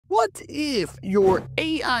What if your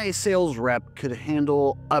AI sales rep could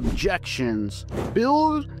handle objections,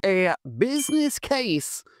 build a business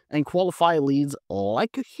case, and qualify leads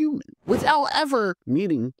like a human without ever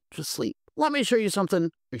needing to sleep? Let me show you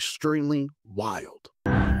something extremely wild.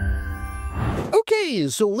 Okay,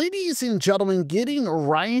 so ladies and gentlemen, getting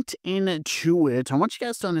right into it, I want you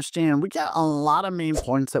guys to understand we got a lot of main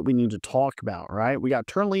points that we need to talk about, right? We got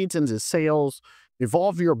turn leads into sales,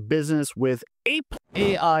 evolve your business with SalesApe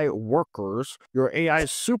AI Workers. Your AI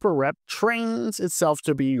super rep trains itself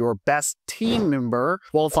to be your best team member,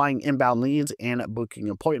 qualifying inbound leads and booking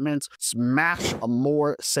appointments. Smash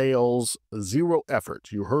more sales, zero effort.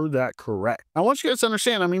 You heard that correct. I want you guys to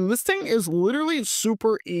understand, I mean, this thing is literally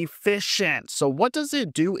super efficient. So what does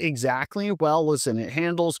it do exactly? Well, listen, it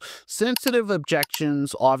handles sensitive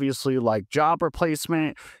objections, obviously, like job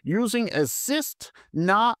replacement, using assist,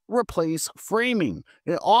 not replace framing.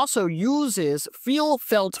 It also uses feel,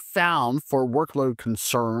 felt, found for workload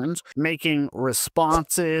concerns, making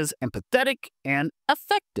responses empathetic and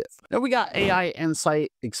effective. Then we got AI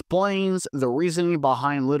Insight explains the reasoning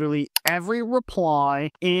behind literally every reply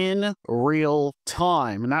in real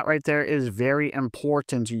time. And that right there is very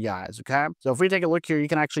important to you guys, okay? So if we take a look here, you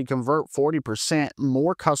can actually convert 40%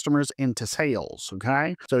 more customers into sales,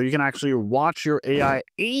 okay? So you can actually watch your AI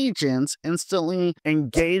agents instantly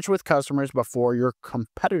engage with customers before your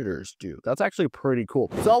competitors do. That's actually pretty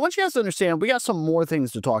cool. So I want you guys to understand, we got some more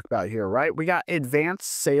things to talk about here, right? We got advanced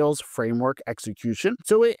sales framework execution.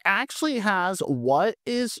 So it actually has what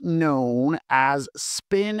is known as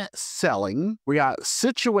spin selling. We got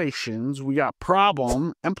situations, we got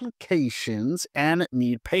problem, implications, and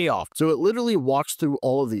need payoff. So it literally walks through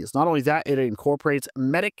all of these. Not only that, it incorporates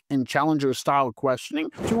MEDDIC and challenger style questioning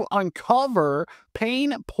to uncover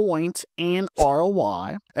pain points and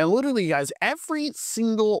ROI. And literally, guys, every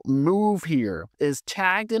single move here is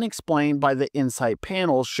tagged and explained by the Insight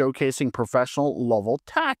panel, showcasing professional level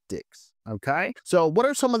tactics. Okay, so what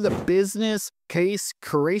are some of the business case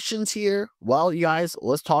creations here? Well, you guys,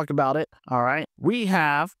 let's talk about it. All right, we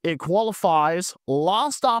have it qualifies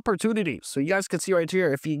lost opportunities. So you guys can see right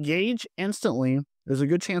here, if you engage instantly, there's a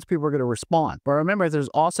good chance people are going to respond. But remember, there's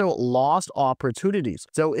also lost opportunities.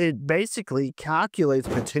 So it basically calculates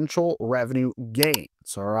potential revenue gains.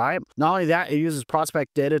 All right. Not only that, it uses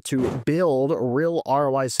prospect data to build real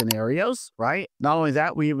ROI scenarios, right? Not only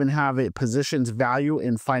that, we even have it positions value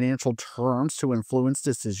in financial terms to influence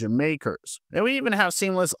decision makers. And we even have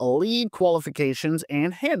seamless lead qualifications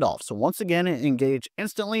and handoffs. So once again, it engage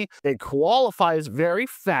instantly. It qualifies very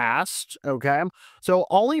fast. Okay. So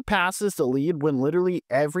only passes the lead when literally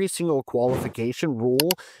every single qualification rule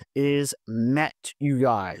is met, you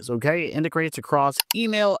guys. Okay. It integrates across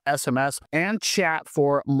email, SMS, and chat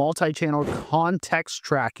for multi-channel context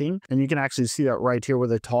tracking. And you can actually see that right here where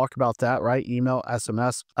they talk about that, right? Email,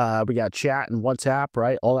 SMS, we got chat and WhatsApp,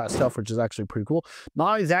 right? All that stuff, which is actually pretty cool.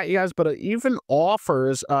 Not only that, you guys, but it even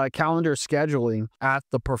offers calendar scheduling at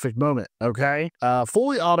the perfect moment, okay?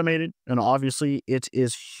 Fully automated, and obviously it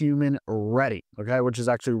is human ready, okay? Which is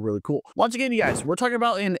actually really cool. Once again, you guys, we're talking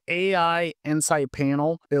about an AI Insight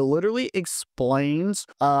panel. It literally explains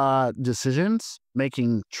decisions,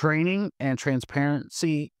 making training and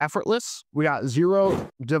transparency effortless. We got zero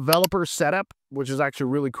developer setup, which is actually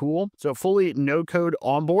really cool. So fully no-code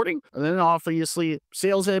onboarding. And then obviously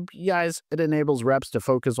SalesApe, guys, it enables reps to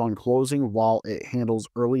focus on closing while it handles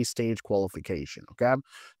early stage qualification, okay?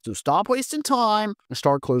 So stop wasting time and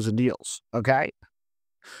start closing deals, okay?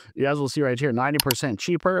 You guys will see right here, 90%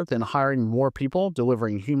 cheaper than hiring more people,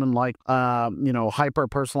 delivering human-like,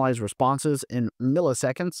 hyper-personalized responses in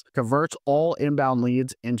milliseconds, converts all inbound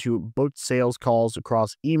leads into booked sales calls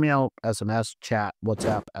across email, SMS, chat,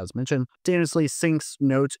 WhatsApp, as mentioned. Seamlessly syncs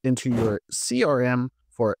notes into your CRM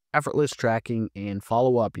for effortless tracking and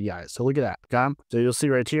follow-up, you guys. So look at that, okay? So you'll see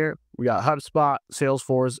right here, we got HubSpot,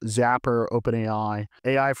 Salesforce, Zapper, OpenAI,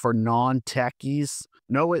 AI for non-techies.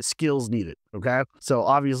 No it skills needed, okay? So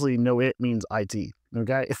obviously no it means IT,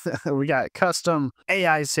 okay? We got custom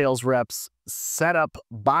AI sales reps set up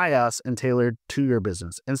by us and tailored to your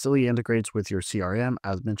business. Instantly integrates with your CRM,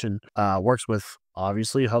 as mentioned, works with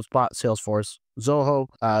obviously HubSpot, Salesforce, Zoho,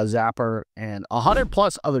 Zapper, and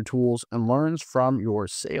 100+ other tools, and learns from your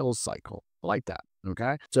sales cycle. I like that.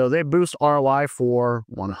 Okay, so they boost ROI for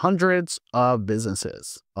 100s of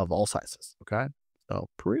businesses of all sizes. Okay, so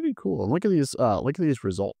pretty cool. And look at these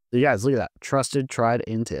results. You guys, look at that. Trusted, tried,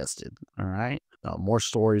 and tested. All right. More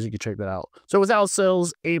stories, you can check that out. So without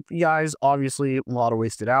SalesApe, guys, obviously a lot of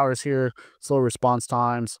wasted hours here, slow response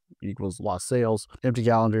times, equals lost sales, empty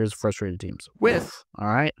calendars, frustrated teams. With, all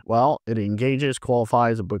right, well, it engages,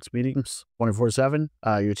 qualifies, and books meetings 24/7.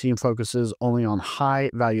 Your team focuses only on high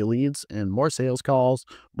value leads and more sales calls,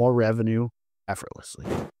 more revenue effortlessly.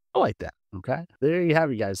 I like that. Okay. There you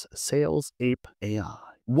have it, guys. SalesApe AI.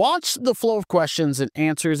 Watch the flow of questions and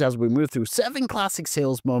answers as we move through 7 classic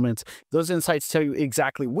sales moments. Those insights tell you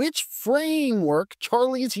exactly which framework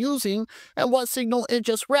Charlie is using and what signal it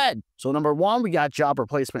just read. So number 1, we got job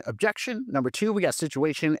replacement objection. Number 2, we got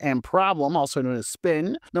situation and problem, also known as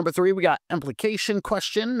spin. Number 3, we got implication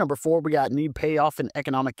question. Number 4, we got need payoff and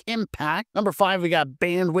economic impact. Number 5, we got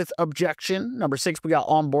bandwidth objection. Number 6, we got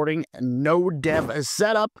onboarding and no dev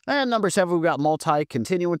setup. And number 7, we got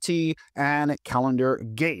multi-continuity and calendar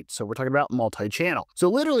gate. So we're talking about multi-channel. So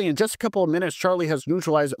literally in just a couple of minutes, Charlie has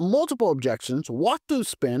neutralized multiple objections, walked through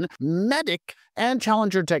spin, MEDDIC, and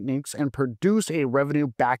challenger techniques, and produced a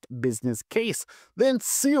revenue-backed business case, then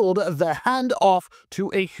sealed the handoff to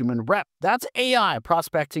a human rep. That's AI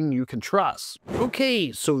prospecting you can trust.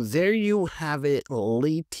 Okay, so there you have it,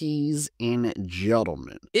 ladies and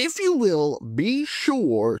gentlemen. If you will, be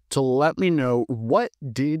sure to let me know, what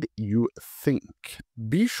did you think?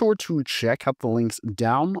 Be sure to check out the links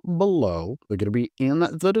down below. They're going to be in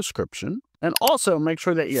the description. And also make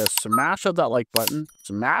sure that you smash up that like button,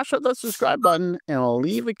 smash up that subscribe button, and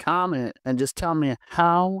leave a comment and just tell me,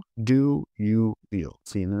 how do you feel?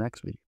 See you in the next video.